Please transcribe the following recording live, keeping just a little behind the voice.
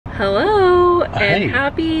Hello, Hey. and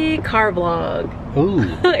happy car vlog. Ooh.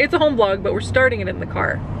 It's a home vlog, but we're starting it in the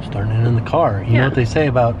car. Starting it in the car. You know what they say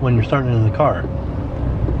about when you're starting it in the car?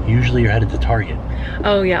 Usually you're headed to Target.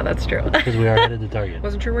 Oh yeah, that's true. Because we are headed to Target.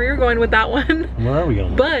 Wasn't sure where you were going with that one. Where are we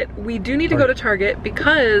going? But we do need to go to Target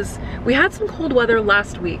because we had some cold weather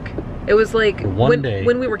last week. It was like one day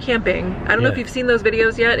when we were camping. I don't know if you've seen those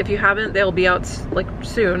videos yet. If you haven't, they'll be out like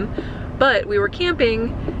soon. But we were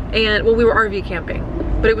camping and, well, we were RV camping.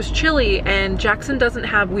 But it was chilly and Jackson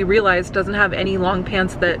we realized doesn't have any long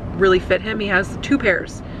pants that really fit him. He has 2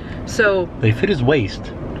 pairs. So they fit his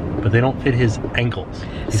waist, but they don't fit his ankles.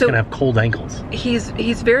 He's gonna have cold ankles. He's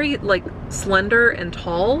very like slender and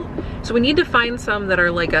tall. So we need to find some that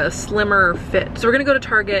are like a slimmer fit. So we're gonna go to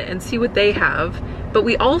Target and see what they have. But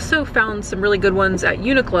we also found some really good ones at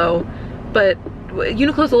Uniqlo, but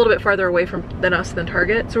Uniqlo's a little bit farther away than us than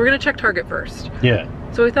Target. So we're gonna check Target first. Yeah.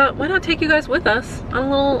 So we thought, why not take you guys with us on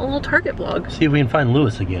a little Target vlog? See if we can find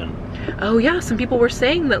Lewis again. Oh yeah, some people were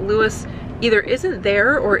saying that Lewis either isn't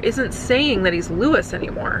there or isn't saying that he's Lewis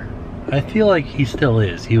anymore. I feel like he still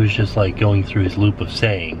is. He was just like going through his loop of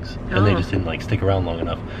sayings and they just didn't like stick around long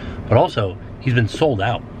enough. But also, he's been sold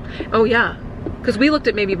out. Oh yeah, because we looked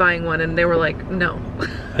at maybe buying one and they were like, no.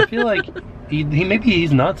 I feel like maybe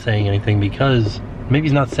he's not saying anything because, maybe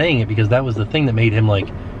he's not saying it because that was the thing that made him like,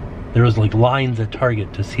 there was like lines at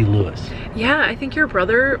Target to see Lewis. Yeah, I think your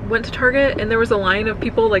brother went to Target and there was a line of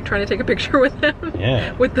people like trying to take a picture with him.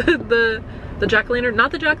 Yeah. With the jack-o'-lantern,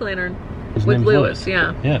 not the jack-o'-lantern, with Lewis,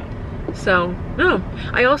 yeah. Yeah. So, no.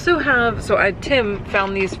 I also have, Tim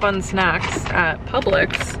found these fun snacks at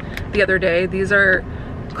Publix the other day. These are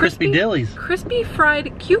crispy dillies. Crispy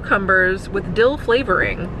fried cucumbers with dill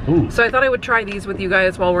flavoring. Ooh. So I thought I would try these with you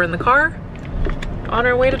guys while we're in the car on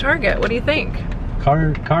our way to Target. What do you think?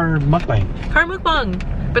 Car mukbang. Car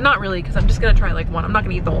mukbang. But not really, because I'm just gonna try like one. I'm not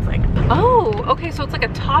gonna eat the whole thing. Oh, okay, so it's like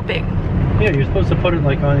a topping. Yeah, you're supposed to put it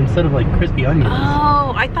like on, instead of like crispy onions.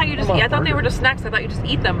 Oh, I thought you just, I thought they were just snacks. I thought you just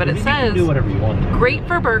eat them, but it says, you can do whatever you want. Great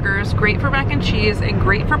for burgers, great for mac and cheese, and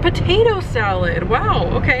great for potato salad. Wow,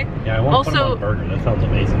 okay. Yeah, I want to put them on burger. That sounds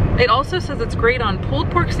amazing. It also says it's great on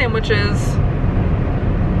pulled pork sandwiches.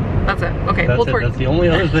 That's it. Okay, pulled pork. That's the only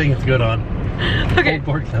other thing it's good on. Okay. Pulled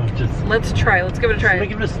pork sandwiches. Let's try. Let's give it a try.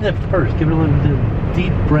 Give it a sniff first. Give it a little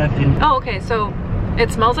deep breath in. Oh, okay. So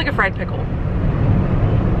it smells like a fried pickle.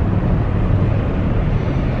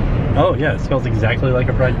 Oh yeah, it smells exactly like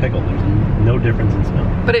a fried pickle. There's no difference in smell.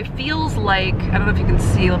 But it feels like, I don't know if you can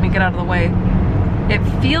see. Let me get out of the way.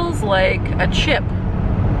 It feels like a chip.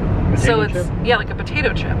 Potato chip? Yeah, like a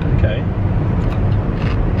potato chip. Okay.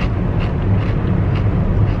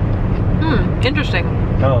 Interesting.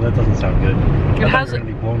 Oh, that doesn't sound good. It has going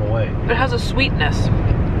to be blown away. It has a sweetness.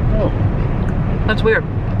 Oh. That's weird.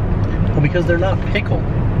 Well, because they're not pickled.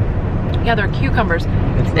 Yeah, they're cucumbers.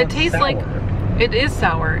 It tastes sour. like, it is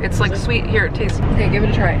sour. It's like sweet. Here, it tastes. Okay, give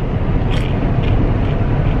it a try.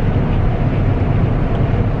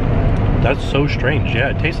 That's so strange.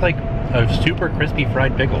 Yeah, it tastes like a super crispy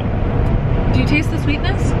fried pickle. Do you taste the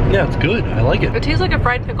sweetness? Yeah, it's good. I like it. It tastes like a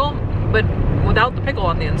fried pickle, but without the pickle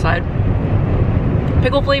on the inside.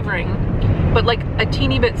 Pickle flavoring, but like a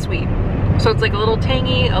teeny bit sweet. So it's like a little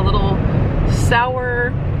tangy, a little sour,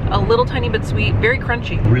 a little tiny bit sweet, very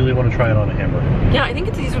crunchy. Really want to try it on a hamburger. Yeah, I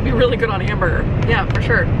think these would be really good on a hamburger. Yeah, for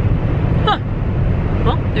sure. Huh.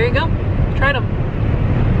 Well, there you go. Tried them.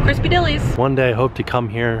 Crispy dillies. One day I hope to come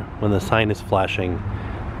here when the sign is flashing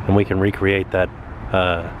and we can recreate that,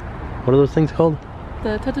 what are those things called?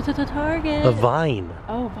 The Target. A vine.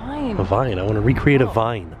 Oh, vine. A vine. I want to recreate a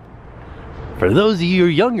vine. For those of you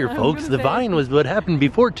younger folks, the vine was what happened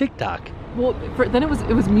before TikTok. Well, then it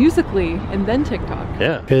was Musical.ly and then TikTok.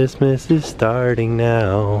 Yeah. Christmas is starting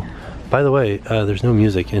now. By the way, there's no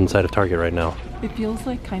music inside of Target right now. It feels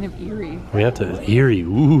like kind of eerie. We have to, eerie,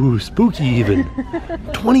 ooh, spooky even.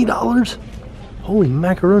 $20? Holy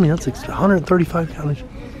macaroni, that's 135 dollars.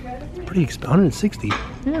 Pretty expensive, 160.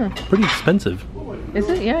 Yeah. Pretty expensive. Is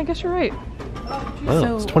it? Yeah, I guess you're right. Wow,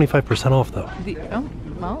 So, it's 25% off though. Oh,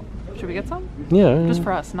 well, should we get some? Yeah. Just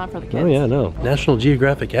for us, not for the kids. Oh yeah, no. National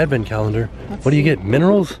Geographic Advent Calendar. What do you get?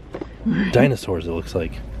 Minerals? Dinosaurs, it looks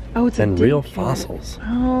like. Oh, it's and real fossils.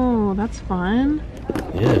 Oh, that's fun.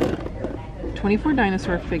 Yeah. 24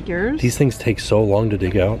 dinosaur figures. These things take so long to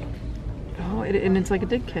dig out. Oh, and it's like a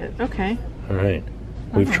dig kit. Okay. All right.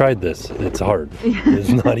 We've tried this. It's hard. It's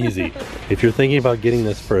not easy. If you're thinking about getting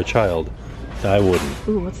this for a child, I wouldn't.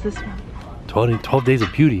 Ooh, what's this one? 12 Days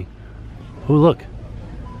of Beauty. Oh, look.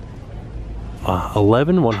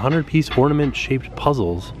 11 100-piece ornament-shaped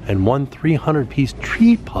puzzles and one 300-piece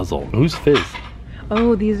tree puzzle. Who's Fizz?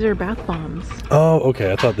 Oh, these are bath bombs. Oh,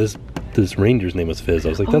 okay. I thought this reindeer's name was Fizz. I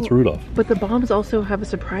was like, that's Rudolph. But the bombs also have a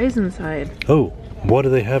surprise inside. Oh, what do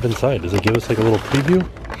they have inside? Does it give us like a little preview?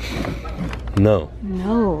 No.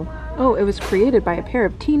 No. Oh, it was created by a pair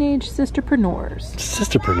of teenage sisterpreneurs.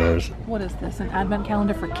 Sisterpreneurs? What is this? An advent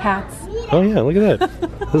calendar for cats? Oh yeah, look at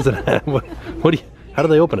that. This is what do you, how do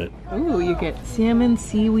they open it? Ooh, you get salmon,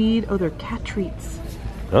 seaweed. Oh, they're cat treats.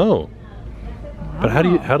 Oh. But how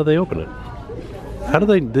do they open it? How do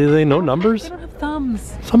they know numbers? They don't have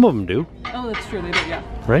thumbs. Some of them do. Oh, that's true. They do, yeah.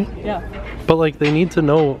 Right? Yeah. But like they need to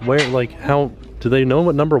know where, like how, do they know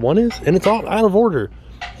what number 1 is? And it's all out of order.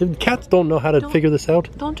 If cats don't know how to figure this out.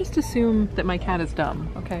 Don't just assume that my cat is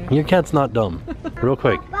dumb, okay? Your cat's not dumb. Real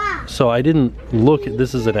quick. So I didn't look,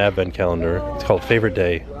 this is an advent calendar. It's called Favorite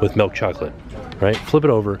Day with milk chocolate, right? Flip it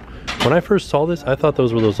over. When I first saw this, I thought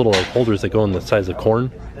those were those little like holders that go in the size of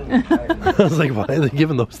corn. I was like, why are they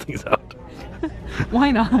giving those things out?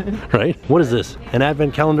 Why not? Right? What is this? An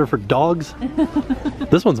advent calendar for dogs?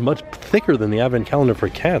 This one's much thicker than the advent calendar for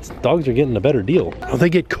cats. Dogs are getting a better deal. Oh, they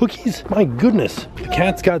get cookies? My goodness. The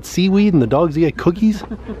cats got seaweed and the dogs get cookies?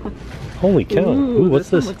 Holy cow. Ooh, what's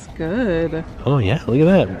this? Looks good. Oh yeah, look at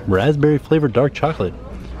that. Raspberry flavored dark chocolate.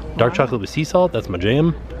 Dark chocolate with sea salt, that's my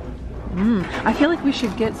jam. I feel like we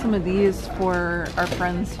should get some of these for our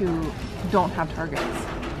friends who don't have Targets.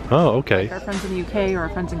 Oh, okay. Like our friends in the UK or our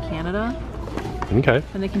friends in Canada. Okay.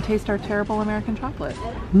 And they can taste our terrible American chocolate.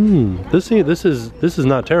 This is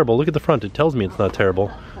not terrible. Look at the front. It tells me it's not terrible.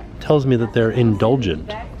 It tells me that they're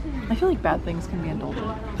indulgent. I feel like bad things can be indulgent.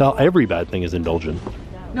 Now, every bad thing is indulgent.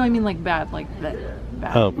 No, I mean like bad, like that.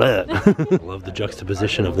 Bad. Oh, bleh. Love the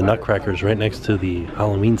juxtaposition of the nutcrackers right next to the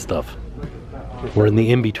Halloween stuff. We're in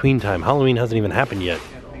the in-between time. Halloween hasn't even happened yet.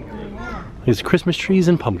 There's Christmas trees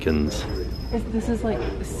and pumpkins. This is like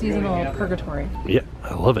seasonal purgatory. Yeah,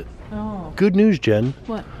 I love it. Oh. Good news, Jen.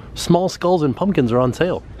 What? Small skulls and pumpkins are on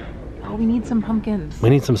sale. Oh, we need some pumpkins. We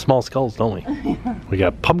need some small skulls, don't we? Yeah. We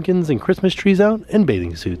got pumpkins and Christmas trees out and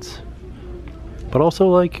bathing suits. But also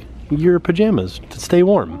like your pajamas to stay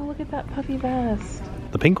warm. Oh, look at that puppy vest.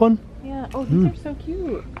 The pink one? Yeah. Oh, these are so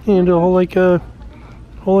cute. And a whole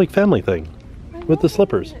like family thing with the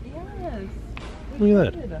slippers. Yes.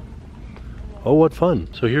 Look at that. Oh, what fun.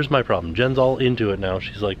 So here's my problem. Jen's all into it now.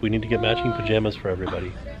 She's like, we need to get matching pajamas for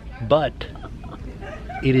everybody. But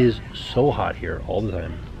it is so hot here all the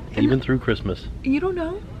time, even through Christmas. You don't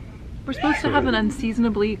know? We're supposed to have an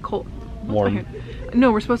unseasonably cold... Warm.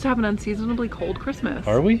 No, we're supposed to have an unseasonably cold Christmas.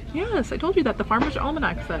 Are we? Yes, I told you that. The Farmer's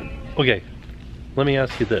Almanac said. Okay, let me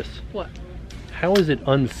ask you this. What? How is it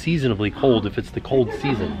unseasonably cold if it's the cold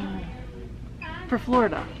season? For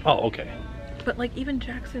Florida. Oh, okay. But like even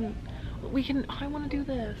Jackson, I want to do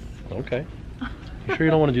this. Okay. You sure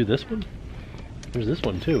you don't want to do this one? There's this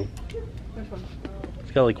one too. Which one?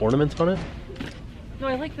 It's got like ornaments on it. No,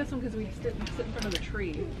 I like this one because we sit in front of the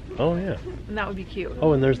tree. Oh yeah. And that would be cute.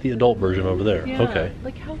 Oh, and there's the adult version over there. Yeah, okay.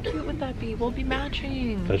 Like how cute would that be? We'll be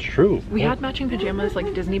matching. That's true. We had matching pajamas,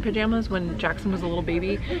 like Disney pajamas, when Jackson was a little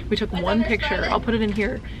baby. We took one picture. I'll put it in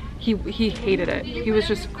here. He hated it. He was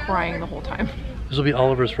just crying the whole time. This will be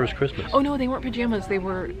Oliver's first Christmas. Oh no, they weren't pajamas. They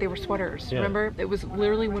were sweaters. Yeah. Remember? It was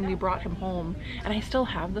literally when we brought him home, and I still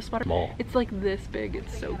have the sweater. Small. It's like this big.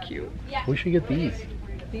 It's so cute. We should get these.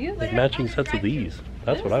 These? Like matching sets of these.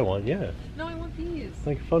 That's what I want. Yeah. No, I want these.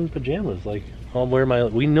 Like fun pajamas. Like I'll wear my.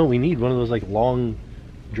 We know we need one of those like long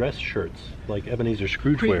dress shirts, like Ebenezer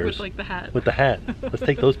Scrooge wears. With like the hat. With the hat. Let's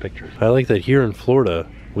take those pictures. I like that here in Florida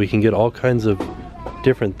we can get all kinds of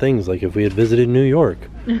different things. Like if we had visited New York,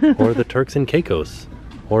 or the Turks and Caicos,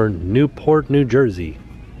 or Newport, New Jersey.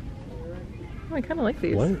 Oh, I kind of like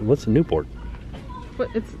these. What? What's Newport? What?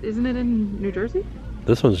 Isn't it in New Jersey?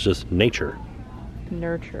 This one's just nature.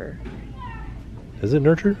 Nurture. Is it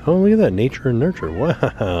nurture? Oh, look at that. Nature and nurture.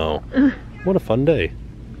 Wow. What a fun day.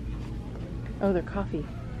 Oh, they're coffee.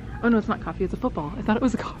 Oh, no, it's not coffee. It's a football. I thought it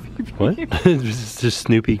was a coffee bean. What? It's just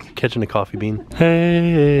Snoopy catching a coffee bean.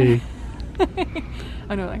 Hey.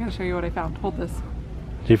 I know. I gotta show you what I found. Hold this.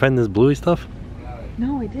 Did you find this bluey stuff?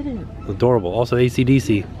 No, I didn't. Adorable. Also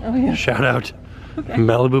AC/DC. Oh, yeah. Shout out. Okay.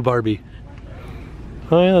 Malibu Barbie.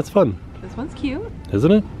 Oh, yeah, that's fun. This one's cute.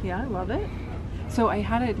 Isn't it? Yeah, I love it. So I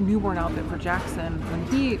had a newborn outfit for Jackson. When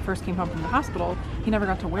he first came home from the hospital, he never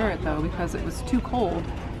got to wear it though because it was too cold.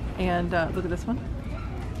 And look at this one.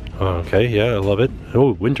 Okay, yeah, I love it.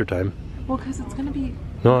 Oh, wintertime. Well, because it's going to be...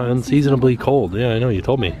 No, unseasonably cold. Yeah, I know, you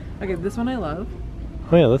told me. Okay, this one I love.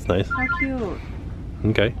 Oh yeah, that's nice. How cute.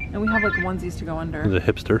 Okay. And we have like onesies to go under. The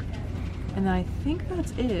hipster. And then I think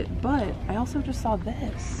that's it, but I also just saw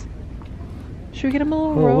this. Should we get him a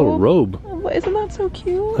little Oh, robe? a little robe. Oh, isn't that so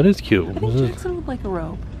cute? That is cute. I think Jackson would like a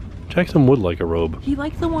robe. Jackson would like a robe. He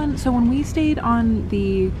liked the one, so when we stayed on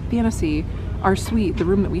the Fantasy, our suite, the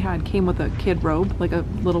room that we had, came with a kid robe, like a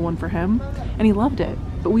little one for him, and he loved it.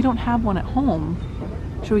 But we don't have one at home.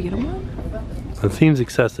 Should we get him one? That seems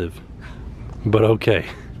excessive, but okay.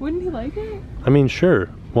 Wouldn't he like it? I mean, sure.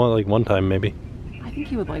 Well, like one time maybe. I think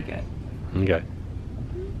he would like it. Okay.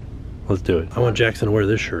 Let's do it. I want Jackson to wear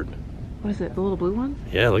this shirt. What is it, the little blue one?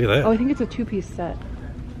 Yeah, look at that. Oh, I think it's a two-piece set.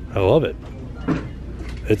 I love it.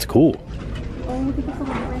 It's cool. Oh, look at this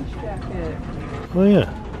little Grinch jacket. Oh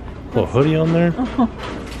yeah. Little hoodie on there. Oh,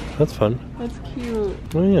 That's fun. that's cute.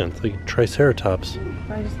 Oh yeah, it's like Triceratops.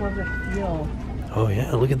 I just love the feel. Oh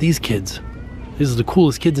yeah, look at these kids. These are the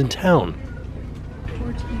coolest kids in town.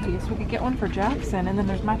 4T, so we could get one for Jackson, and then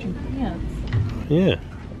there's matching pants. Yeah.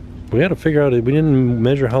 We had to figure out, we didn't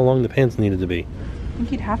measure how long the pants needed to be. I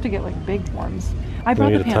think you'd have to get like big ones. I brought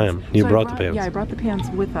the At a pants. time. You So brought the pants. Yeah, I brought the pants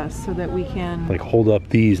with us so that we can. Like hold up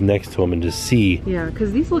these next to them and just see. Yeah,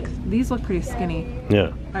 because these look pretty skinny. Yeah.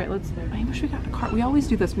 All right, let's. I wish we got a cart. We always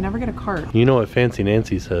do this. We never get a cart. You know what Fancy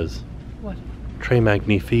Nancy says? What? Très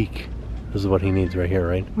magnifique. This is what he needs right here,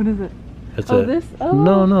 right? What is it? It's this? Oh.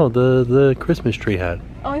 No, the Christmas tree hat.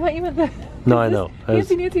 Oh, I thought you meant the. No, I know.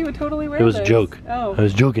 Fancy Nancy would totally wear It was this. a joke. Oh. I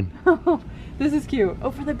was joking. This is cute.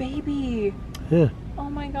 Oh, for the baby. Yeah. Oh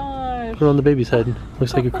my gosh. Put it on the baby's head.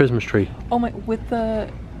 Looks like a Christmas tree. Oh my, with the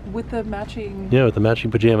matching. Yeah, with the matching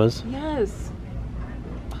pajamas. Yes.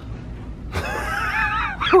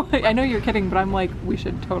 I know you're kidding, but I'm like, we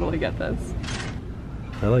should totally get this.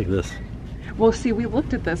 I like this. Well, see, we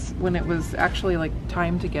looked at this when it was actually like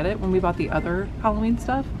time to get it. When we bought the other Halloween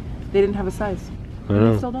stuff, they didn't have a size.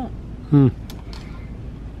 And they still don't.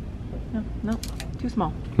 No, too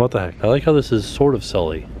small. What the heck? I like how this is sort of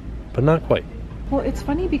Sully, but not quite. Well, it's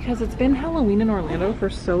funny because it's been Halloween in Orlando for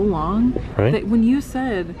so long that when you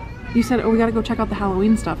said, oh, we gotta go check out the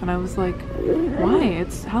Halloween stuff, and I was like, why?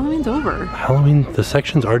 Halloween's over. Halloween, the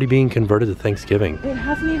section's already being converted to Thanksgiving. It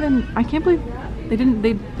hasn't even, I can't believe they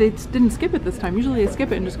didn't skip it this time. Usually they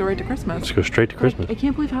skip it and just go right to Christmas. Let's go straight to Christmas. I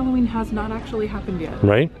can't believe Halloween has not actually happened yet.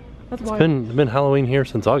 Right? That's It's wild. been Halloween here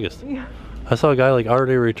since August. Yeah. I saw a guy like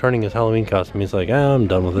already returning his Halloween costume. He's like, I'm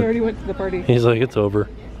done with He it. already went to the party. He's like, it's over.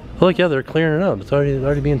 Look, yeah, they're clearing it out. It's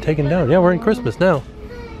already being taken down. Yeah, we're in Christmas now.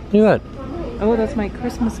 Look at that. Oh, that's my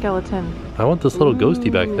Christmas skeleton. I want this little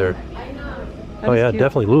ghosty back there. Oh yeah,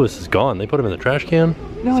 definitely Lewis is gone. They put him in the trash can.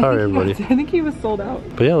 No, Sorry, everybody. I think he was sold out.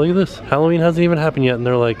 But yeah, look at this. Halloween hasn't even happened yet, and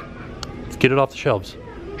they're like, let's get it off the shelves.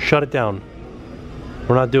 Shut it down.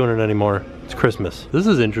 We're not doing it anymore. It's Christmas. This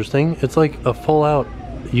is interesting. It's like a full out,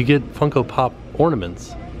 you get Funko Pop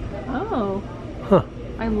ornaments. Oh. Huh.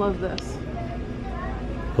 I love this.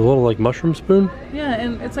 A little like mushroom spoon? Yeah,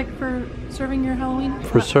 and it's like for serving your Halloween.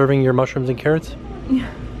 For serving your mushrooms and carrots? Yeah.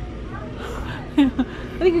 I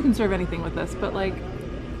think you can serve anything with this, but like,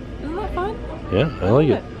 isn't that fun? Yeah, I like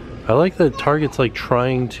it. I like that Target's like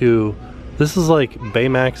trying to, this is like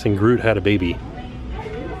Baymax and Groot had a baby.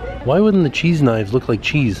 Why wouldn't the cheese knives look like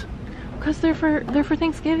cheese? Because they're for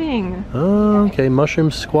Thanksgiving. Oh, okay,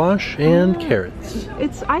 mushroom squash and carrots.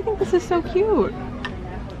 I think this is so cute.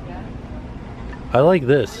 I like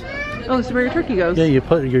this. Oh, this is where your turkey goes. Yeah, you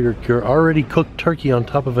put your already cooked turkey on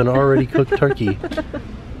top of an already cooked turkey.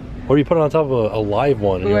 Or you put it on top of a live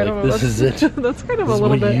one and Ooh, you're like, this is it. That's kind of This a is little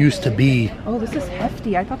what bit. it used to be. Oh, this is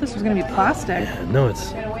hefty. I thought this was going to be plastic. No,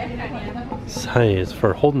 it's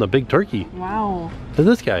for holding a big turkey. Wow. Look at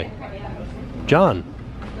this guy. John.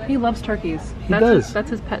 He loves turkeys. He does. That's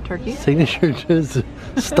his pet turkey. Signature to his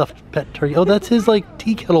stuffed pet turkey. Oh, that's his like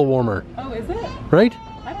tea kettle warmer. Oh, is it? Right?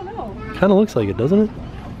 I don't know. Kind of looks like it, doesn't it?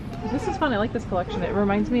 This is fun. I like this collection. It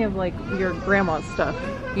reminds me of like your grandma's stuff.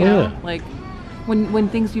 You know? Yeah. Like when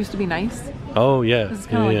things used to be nice. Oh yeah. This is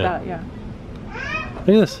kind of like that, yeah. Look at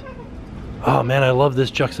this. Oh man, I love this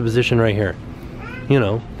juxtaposition right here. You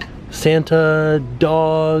know, Santa,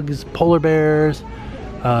 dogs, polar bears,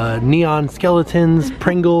 neon skeletons,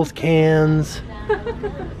 Pringles cans.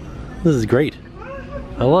 This is great.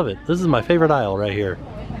 I love it. This is my favorite aisle right here.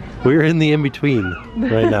 We're in the in-between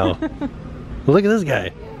right now. Look at this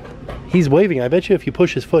guy. He's waving. I bet you if you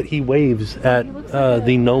push his foot, he waves at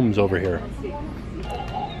the gnomes over here.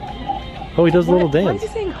 Oh, he does a little dance. Why is he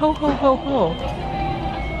saying ho ho ho ho?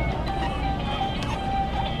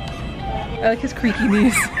 I like his creaky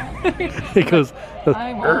knees. He goes,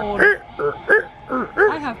 I'm old.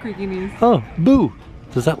 I have creaky knees. oh, boo.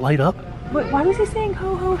 Does that light up? But why was he saying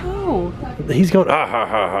ho ho ho? He's going, ah ha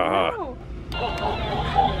ha ha ha. No.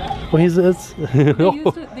 Well, he's They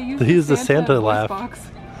used he used the Santa voice laugh. box.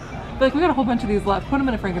 Like, we got a whole bunch of these left. Put them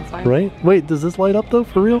in a Frankenstein. Right? Wait, does this light up though,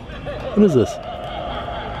 for real? What is this?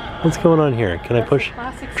 What's going on here? Can I push?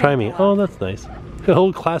 Try me. Oh, that's nice.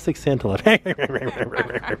 Old classic Santa laugh.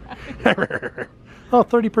 Oh,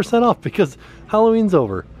 30% off because Halloween's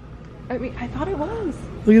over. I mean, I thought it was.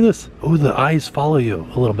 Look at this. Oh, the eyes follow you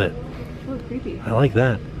a little bit. Oh, creepy. I like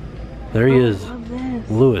that. There he is. I love this.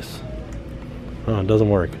 Lewis. Oh, it doesn't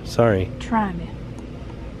work. Sorry. Try me.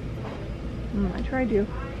 I tried you.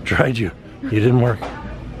 Tried you. You didn't work.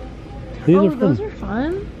 These are fun. Those are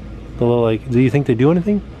fun. The little, like, do you think they do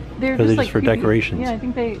anything? They're or are they like just for decorations? Yeah, I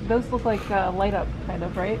think those look like light up kind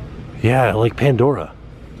of, right? Yeah, like Pandora.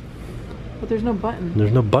 But there's no button.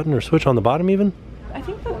 There's no button or switch on the bottom even? I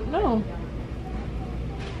think that, no.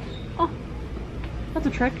 Oh, that's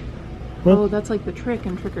a trick. What? Oh, that's like the trick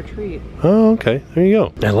in Trick or Treat. Oh, okay. There you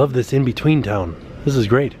go. I love this in-between town. This is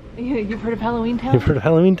great. Yeah, you've heard of Halloweentown? You've heard of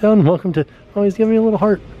Halloweentown? Welcome to... Oh, he's giving me a little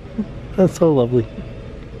heart. That's so lovely.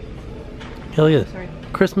 Hell yeah. Sorry.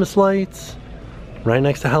 Christmas lights. Right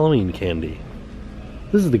next to Halloween candy.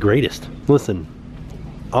 This is the greatest. Listen,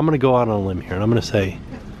 I'm going to go out on a limb here and I'm going to say,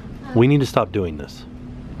 we need to stop doing this.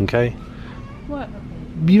 Okay? What?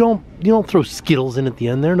 You don't throw Skittles in at the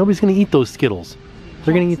end there. Nobody's going to eat those Skittles.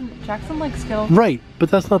 They're going to eat... Jackson likes Skittles. Right,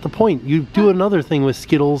 but that's not the point. You do another thing with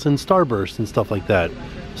Skittles and Starburst and stuff like that.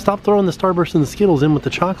 Stop throwing the Starburst and the Skittles in with the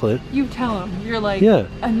chocolate. You tell him. You're like, yeah.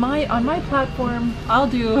 on my platform, I'll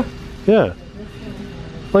do... Yeah.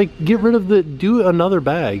 Like, get rid of do another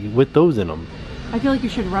bag with those in them. I feel like you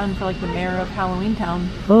should run for like the mayor of Halloweentown.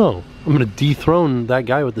 Oh, I'm going to dethrone that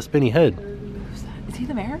guy with the spinny head. Is he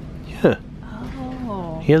the mayor? Yeah.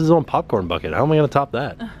 Oh. He has his own popcorn bucket. How am I going to top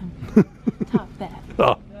that? Top that.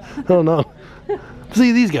 Oh no.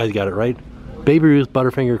 See, these guys got it right. Baby Ruth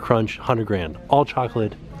Butterfinger Crunch, 100 grand. All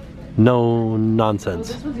chocolate, no nonsense.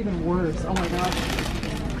 Oh, this one's even worse. Oh my gosh.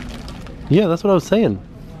 Yeah, that's what I was saying.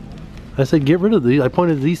 I said get rid of these. I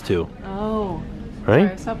pointed to these two. Oh. Right?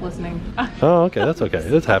 Sorry, stop listening. Oh, okay, that's okay.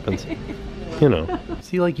 This happens. You know.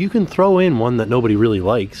 See, like, you can throw in one that nobody really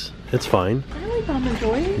likes. It's fine. I really don't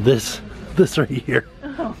enjoy it. This right here.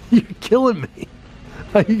 Oh. You're killing me.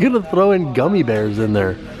 How are you gonna throw in gummy bears in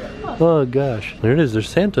there? Oh gosh. There it is. There's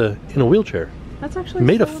Santa in a wheelchair. That's actually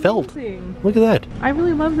made so of felt. amazing. Look at that. I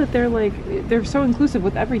really love that they're so inclusive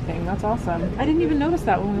with everything. That's awesome. I didn't even notice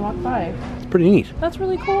that when we walked by. It's pretty neat. That's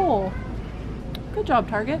really cool. Good job,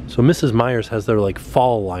 Target. So Mrs. Myers has their like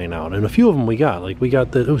fall line out, and a few of them we got. Like we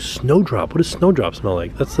got the Snowdrop. What does Snowdrop smell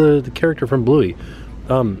like? That's the character from Bluey.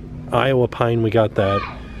 Iowa Pine, we got that.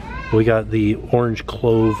 We got the Orange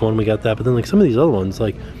Clove one, we got that. But then like some of these other ones,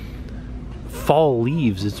 like fall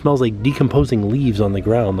leaves, it smells like decomposing leaves on the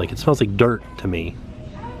ground. Like it smells like dirt to me.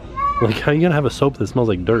 Like how are you gonna have a soap that smells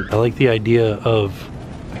like dirt? I like the idea of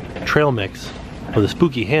trail mix with a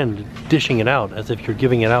spooky hand dishing it out as if you're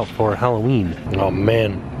giving it out for Halloween. Oh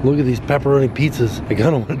man, look at these pepperoni pizzas. I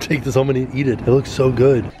kinda wanna take this home and eat it. It looks so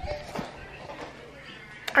good.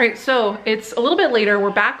 All right, so it's a little bit later. We're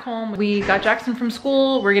back home. We got Jackson from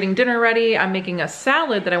school. We're getting dinner ready. I'm making a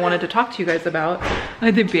salad that I wanted to talk to you guys about.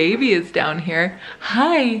 The baby is down here.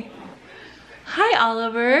 Hi. Hi,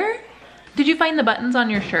 Oliver. Did you find the buttons on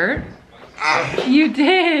your shirt? You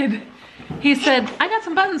did. He said, I got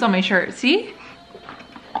some buttons on my shirt. See?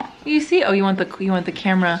 You see? Oh, you want the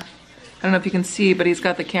camera. I don't know if you can see, but he's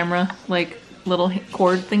got the camera, like little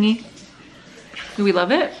cord thingy. Do we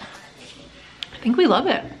love it? I think we love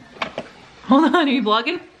it. Hold on, are you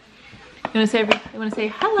vlogging? You wanna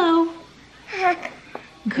say hello?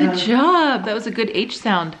 Good job. That was a good H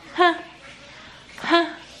sound. Huh.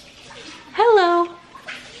 Huh. Hello.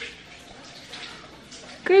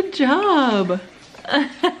 Good job.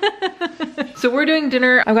 So we're doing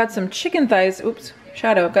dinner. I've got some chicken thighs. Oops,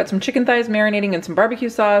 shadow. I've got some chicken thighs marinating in some barbecue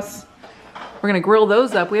sauce. We're gonna grill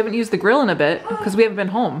those up. We haven't used the grill in a bit because we haven't been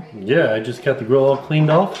home. Yeah, I just got the grill all cleaned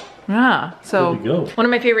off. Yeah, so There you go. One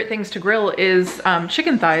of my favorite things to grill is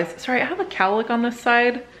chicken thighs. Sorry, I have a cowlick on this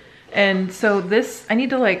side. And so this, I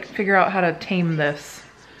need to like figure out how to tame this.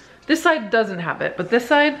 This side doesn't have it, but this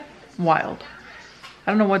side, wild.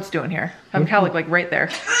 I don't know what's doing here. I have a cowlick like right there.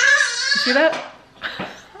 You see that?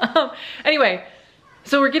 Anyway,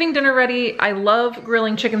 so we're getting dinner ready. I love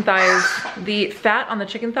grilling chicken thighs. The fat on the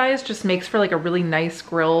chicken thighs just makes for like a really nice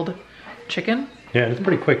grilled chicken. Yeah, it's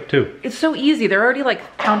pretty quick too. It's so easy. They're already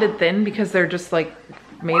like pounded thin because they're just like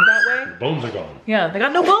made that way. The bones are gone. Yeah, they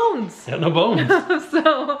got no bones. Got no bones.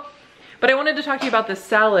 But I wanted to talk to you about this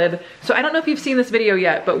salad. So I don't know if you've seen this video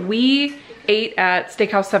yet, but we ate at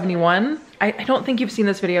Steakhouse 71. I don't think you've seen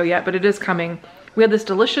this video yet, but it is coming. We had this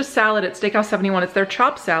delicious salad at Steakhouse 71. It's their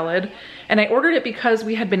chopped salad. And I ordered it because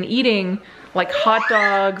we had been eating like hot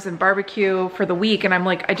dogs and barbecue for the week. And I'm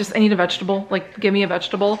like, I need a vegetable, like give me a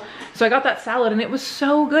vegetable. So I got that salad and it was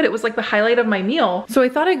so good. It was like the highlight of my meal. So I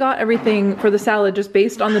thought I got everything for the salad just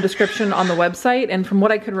based on the description on the website and from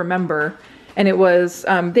what I could remember. And it was,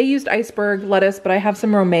 they used iceberg lettuce, but I have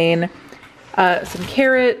some romaine, some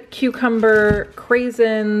carrot, cucumber,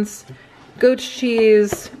 craisins, goat's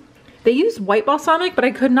cheese. They used white balsamic, but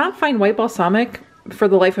I could not find white balsamic for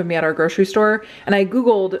the life of me at our grocery store. And I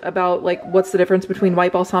Googled about like, what's the difference between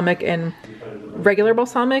white balsamic and regular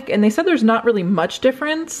balsamic? And they said there's not really much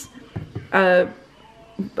difference.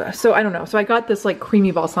 So I don't know. So I got this like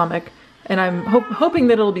creamy balsamic and I'm hoping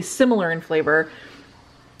that it'll be similar in flavor.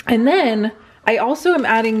 And then I also am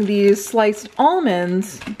adding these sliced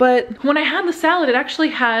almonds, but when I had the salad, it actually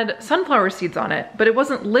had sunflower seeds on it, but it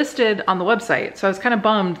wasn't listed on the website. So I was kind of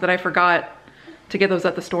bummed that I forgot to get those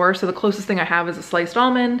at the store. So the closest thing I have is a sliced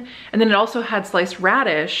almond. And then it also had sliced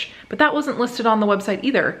radish, but that wasn't listed on the website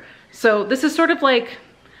either. So this is sort of like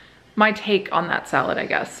my take on that salad, I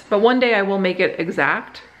guess. But one day I will make it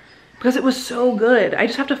exact because it was so good. I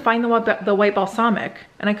just have to find the white balsamic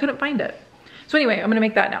and I couldn't find it. So anyway, I'm gonna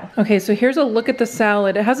make that now. Okay, so here's a look at the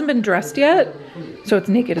salad. It hasn't been dressed yet, so it's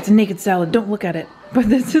naked. It's a naked salad, don't look at it. But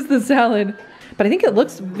this is the salad. But I think it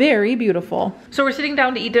looks very beautiful. So we're sitting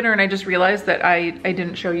down to eat dinner and I just realized that I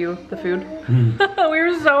didn't show you the food. We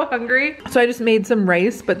were so hungry. So I just made some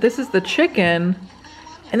rice, but this is the chicken.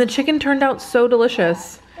 And the chicken turned out so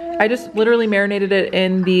delicious. I just literally marinated it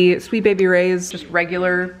in the Sweet Baby Ray's just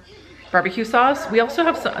regular barbecue sauce. We also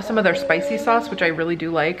have some of their spicy sauce, which I really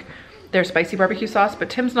do like. Their spicy barbecue sauce, but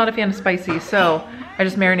Tim's not a fan of spicy, so I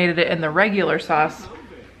just marinated it in the regular sauce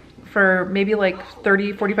for maybe like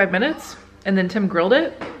 30, 45 minutes. And then Tim grilled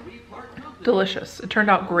it. Delicious. It turned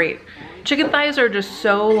out great. Chicken thighs are just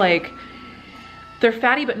so like, they're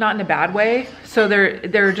fatty but not in a bad way. So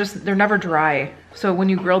they're never dry. So when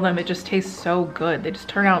you grill them, it just tastes so good. They just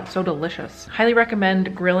turn out so delicious. Highly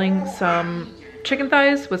recommend grilling some chicken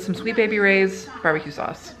thighs with some Sweet Baby Ray's barbecue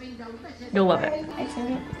sauce. You'll love it. I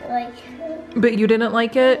didn't like it. But you didn't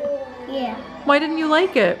like it? Yeah. Why didn't you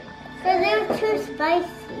like it? Because it was too spicy.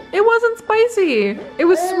 It wasn't spicy. It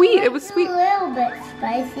was sweet. It was sweet. A little bit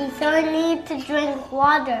spicy, so I need to drink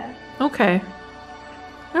water. Okay.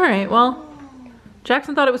 All right, well,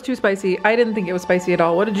 Jackson thought it was too spicy. I didn't think it was spicy at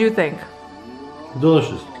all. What did you think?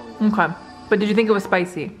 Delicious. Okay. But did you think it was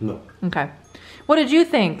spicy? No. Okay. What did you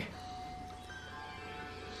think?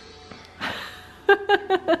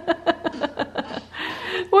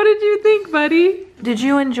 What did you think, buddy? Did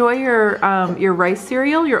you enjoy your rice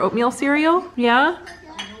cereal, your oatmeal cereal? Yeah?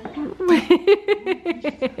 All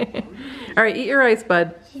right, eat your rice,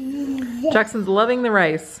 bud. Jackson's loving the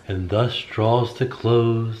rice. And thus draws to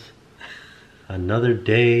close another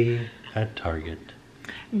day at Target.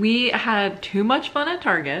 We had too much fun at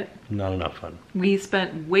Target. Not enough fun. We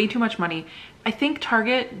spent way too much money. I think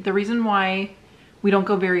Target, the reason why we don't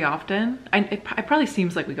go very often, it probably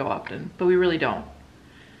seems like we go often, but we really don't.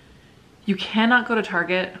 You cannot go to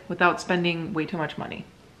Target without spending way too much money.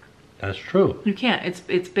 That's true. You can't.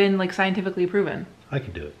 It's been like scientifically proven. I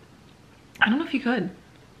could do it. I don't know if you could.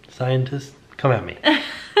 Scientist, come at me.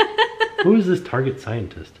 Who is this Target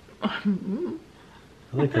scientist? I'd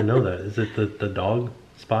like to know that. Is it the dog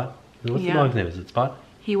Spot? What's the dog's name? Is it Spot?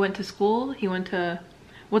 He went to school. He went to,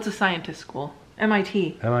 what's a scientist school?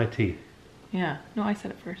 MIT. MIT. Yeah. No, I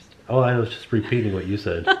said it first. Oh, I was just repeating what you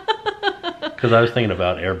said. Because I was thinking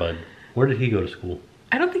about Airbud. Where did he go to school?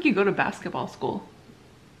 I don't think you go to basketball school.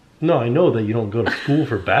 No, I know that you don't go to school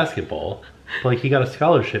for basketball. But like he got a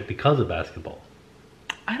scholarship because of basketball.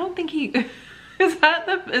 I don't think he... Is that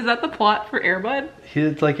the plot for Airbud?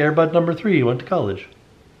 It's like Airbud number 3. He went to college.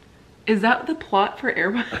 Is that the plot for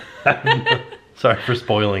Airbud? Sorry for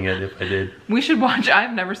spoiling it if I did. We should watch.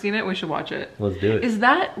 I've never seen it. We should watch it. Let's do it. Is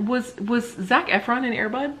that was Zac Efron in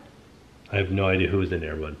Airbud? I have no idea who was in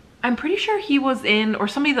Airbud. I'm pretty sure he was in, or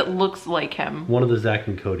somebody that looks like him. One of the Zac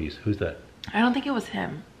and Cody's. Who's that? I don't think it was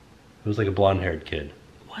him. It was like a blonde-haired kid.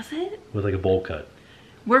 Was it? With like a bowl cut.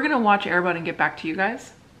 We're gonna watch Airbud and get back to you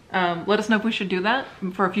guys. Let us know if we should do that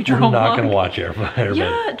for a future We're home not vlog. gonna watch Airbud.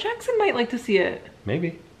 Yeah, Jackson might like to see it.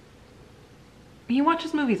 Maybe. He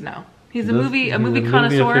watches movies now. He's a movie connoisseur.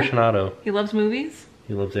 Movie aficionado. He loves movies.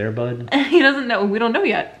 He loves Airbud. He doesn't know. We don't know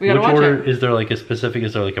yet. We gotta Which watch order it. is there? Like a specific?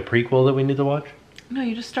 Is there like a prequel that we need to watch? No,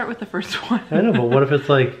 you just start with the first one. I know, but what if it's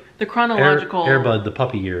like the chronological Airbud, the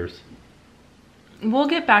puppy years? We'll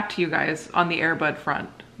get back to you guys on the Airbud front,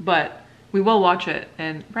 but we will watch it,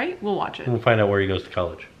 and right, we'll watch it. We'll find out where he goes to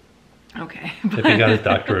college. Okay. If he got his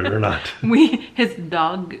doctorate or not. His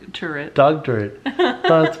dog turret. Dog turret.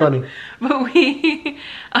 Oh, that's funny. But we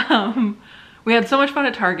had so much fun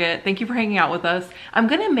at Target. Thank you for hanging out with us. I'm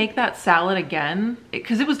gonna make that salad again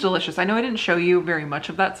because it was delicious. I know I didn't show you very much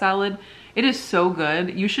of that salad. It is so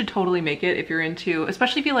good. You should totally make it if you're into,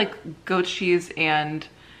 especially if you like goat cheese and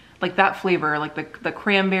like that flavor, like the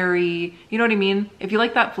cranberry, you know what I mean? If you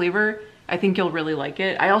like that flavor, I think you'll really like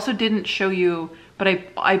it. I also didn't show you, but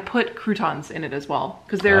I put croutons in it as well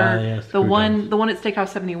because they're yes, the one at Steakhouse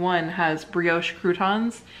 71 has brioche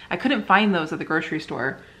croutons. I couldn't find those at the grocery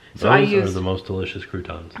store, so I used. Those are the most delicious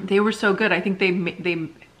croutons. They were so good. I think they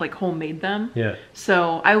like homemade them. Yeah.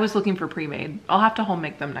 So I was looking for pre-made. I'll have to home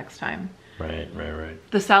make them next time. Right.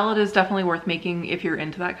 The salad is definitely worth making if you're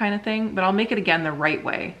into that kind of thing, but I'll make it again the right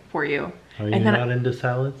way for you. Are you not into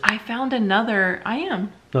salads? I found another. I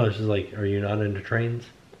am. No, it's just like, are you not into trains?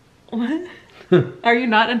 What? Are you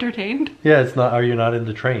not entertained? Yeah, it's not. Are you not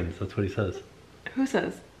into trains? That's what he says. Who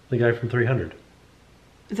says? The guy from 300.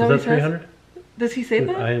 Is that what he 300? says? Does he say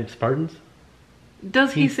that? I am Spartans.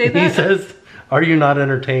 Does he say that? He says, "Are you not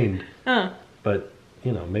entertained?" Oh. But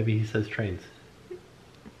you know, maybe he says trains.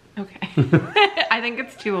 Okay. I think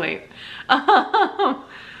it's too late.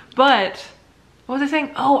 But what was I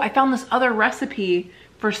saying? Oh, I found this other recipe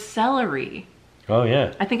for celery. Oh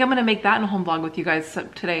yeah. I think I'm gonna make that in a home vlog with you guys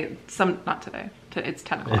today. Not today. It's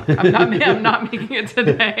 10 o'clock. I'm not making it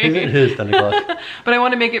today. It is 10 o'clock. But I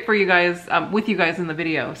want to make it for you guys, with you guys in the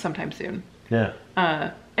video sometime soon. Yeah.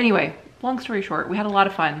 Anyway, long story short, we had a lot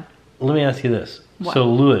of fun. Let me ask you this. What?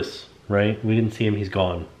 So Lewis, right? We didn't see him. He's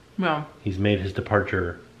gone. Well. He's made his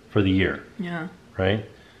departure for the year. Yeah. Right?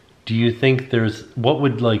 Do you think what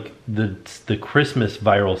would like the Christmas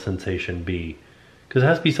viral sensation be? Because it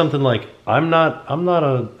has to be something like, I'm not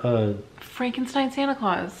a Frankenstein Santa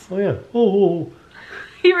Claus. Oh yeah. Oh.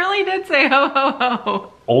 He really did say ho ho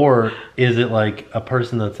ho. Or is it like a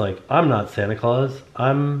person that's like, I'm not Santa Claus,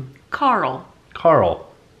 I'm Carl.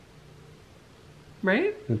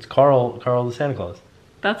 Right? It's Carl the Santa Claus.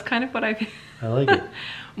 That's kind of what I feel. I like it.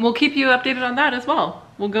 We'll keep you updated on that as well.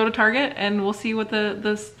 We'll go to Target and we'll see what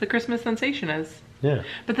the Christmas sensation is. Yeah.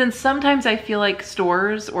 But then sometimes I feel like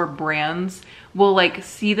stores or brands will like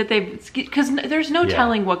see that because there's no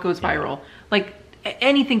telling what goes viral. Like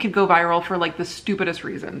anything could go viral for like the stupidest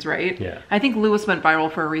reasons, right? Yeah. I think Lewis went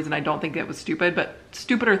viral for a reason. I don't think it was stupid, but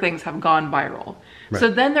stupider things have gone viral. Right.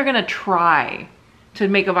 So then they're gonna try to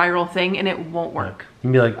make a viral thing and it won't work.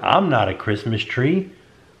 And be like, I'm not a Christmas tree,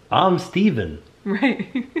 I'm Steven. Right.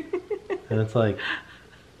 And it's like,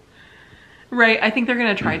 right, I think they're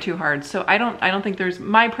gonna try too hard. So I don't think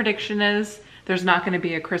my prediction is there's not gonna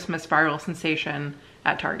be a Christmas viral sensation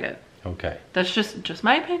at Target. okay. That's just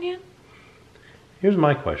my opinion. Here's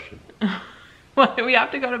my question. What, we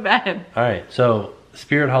have to go to bed. All right, so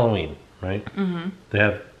Spirit Halloween, right? Mm-hmm. They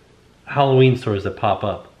have Halloween stores that pop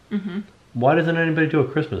up. Mm-hmm. Why doesn't anybody do a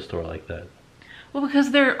Christmas store like that? Well,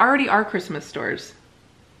 because there already are Christmas stores.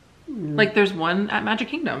 Like there's one at Magic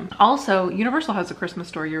Kingdom. Also, Universal has a Christmas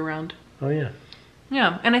store year round. Oh yeah.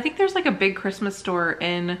 Yeah, and I think there's like a big Christmas store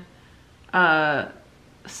in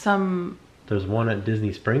some... There's one at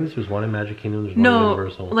Disney Springs, there's one in Magic Kingdom, there's one at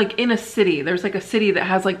Universal. Like in a city. There's like a city that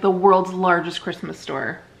has like the world's largest Christmas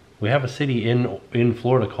store. We have a city in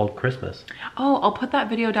Florida called Christmas. Oh, I'll put that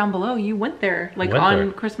video down below. You went there like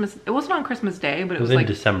Christmas. It wasn't on Christmas Day, but it was in like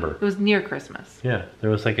December. It was near Christmas. Yeah, there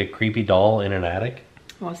was like a creepy doll in an attic.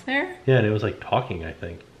 Was there? Yeah, and it was like talking, I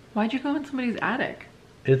think. Why'd you go in somebody's attic?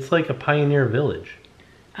 It's like a pioneer village.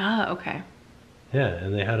 Ah, okay. Yeah,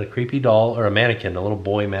 and they had a creepy doll, or a mannequin, a little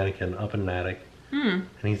boy mannequin up in an attic. And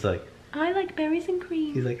he's like, I like berries and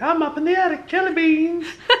cream. He's like, I'm up in the attic, jelly beans.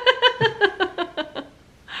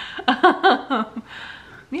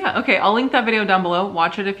 Yeah, okay, I'll link that video down below.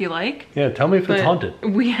 Watch it if you like. Yeah, tell me if it's haunted.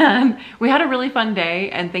 We had a really fun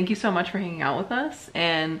day, and thank you so much for hanging out with us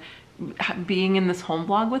and being in this home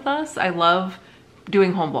vlog with us. I love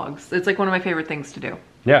doing home vlogs. It's like one of my favorite things to do.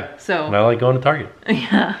 Yeah, so and I like going to Target.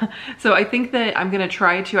 Yeah, so I think that I'm gonna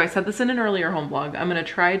try to, I said this in an earlier home vlog, I'm gonna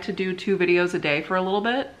try to do 2 videos a day for a little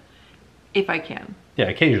bit, if I can. Yeah,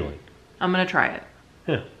 occasionally. I'm gonna try it.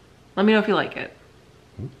 Yeah. Let me know if you like it.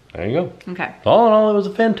 There you go. Okay. All in all, it was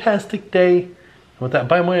a fantastic day. With that,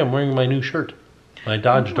 by the way, I'm wearing my new shirt. My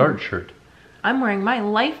Dodge Dart shirt. I'm wearing my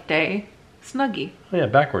Life Day Snuggie. Oh yeah,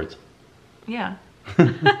 backwards. Yeah.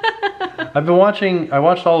 I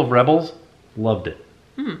watched all of Rebels. Loved it.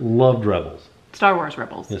 Loved Rebels. Star Wars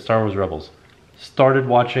Rebels. Yeah, Star Wars Rebels. Started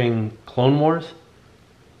watching Clone Wars.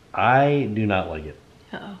 I do not like it.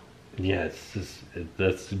 Uh-oh. Yeah,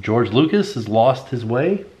 that's George Lucas has lost his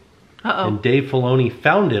way. Uh-oh. And Dave Filoni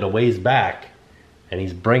found it a ways back, and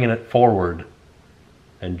he's bringing it forward.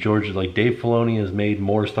 And Dave Filoni has made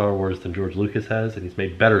more Star Wars than George Lucas has, and he's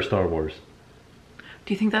made better Star Wars.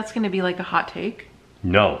 Do you think that's going to be like a hot take?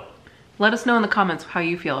 No. Let us know in the comments how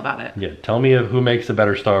you feel about it. Yeah, tell me who makes a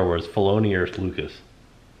better Star Wars, Filoni or Lucas.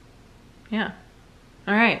 Yeah.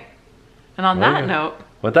 All right. And on that note...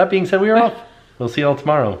 With that being said, we are off. We'll see y'all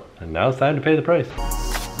tomorrow. And now it's time to pay the price.